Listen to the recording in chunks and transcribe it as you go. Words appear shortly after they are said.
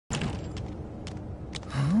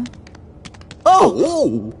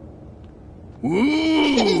Oh!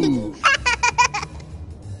 Ooh!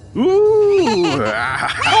 Ooh!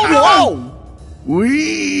 Oh, whoa!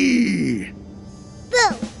 Wee!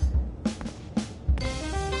 Boo!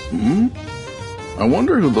 I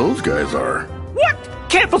wonder who those guys are. What?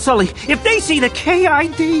 Careful, Sully. If they see the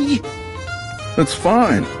KID. It's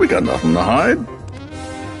fine. We got nothing to hide.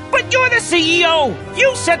 But you're the CEO.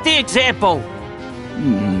 You set the example.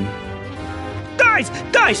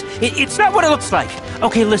 Guys, it's not what it looks like.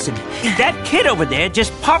 Okay, listen. That kid over there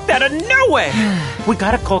just popped out of nowhere. We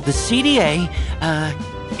gotta call the CDA.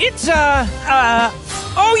 It's,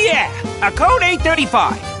 oh yeah, a code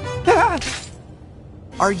 835.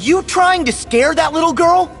 Are you trying to scare that little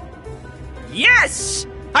girl? Yes!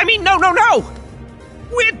 I mean, no.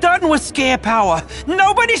 We're done with scare power.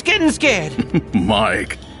 Nobody's getting scared.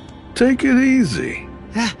 Mike, take it easy.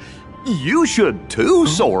 You should too,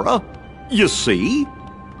 Sora. You see?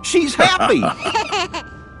 She's happy.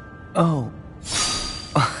 Oh.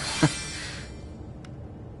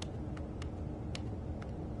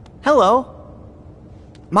 Hello.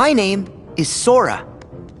 My name is Sora.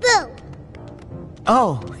 Boo!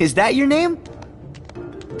 Oh, is that your name?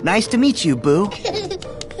 Nice to meet you, Boo.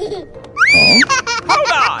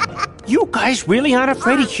 Hold on! You guys really aren't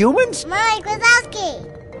afraid of humans? Mike Wazowski!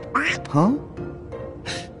 Huh?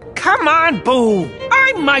 Come on, Boo!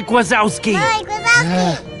 I'm Mike Wazowski! Mike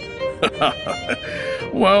Wazowski!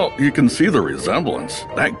 Well, you can see the resemblance.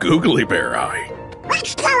 That googly bear eye.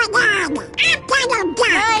 What's going on? I'm gonna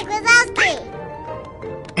die! Mike Wazowski!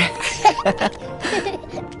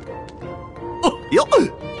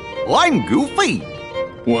 I'm Goofy.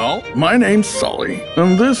 Well, my name's Sully,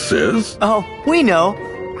 and this is... Oh, we know.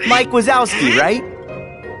 Mike Wazowski, right?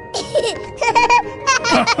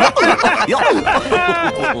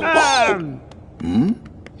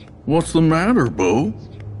 What's the matter, Boo?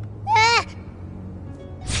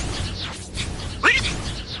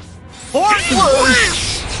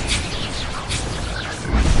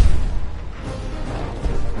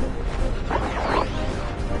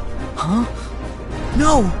 Huh?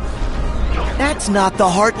 No! That's not the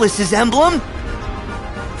Heartless's emblem!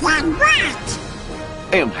 Then what?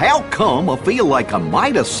 And how come I feel like I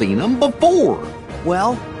might have seen them before?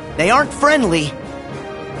 Well, they aren't friendly.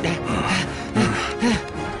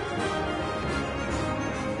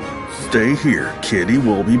 Stay here, Kitty.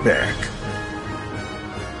 We'll be back.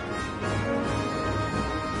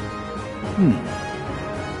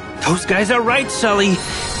 Those guys are right, Sully.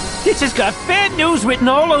 This has got bad news written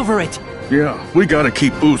all over it. Yeah, we gotta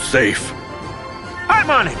keep Boo safe. I'm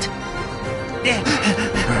on it.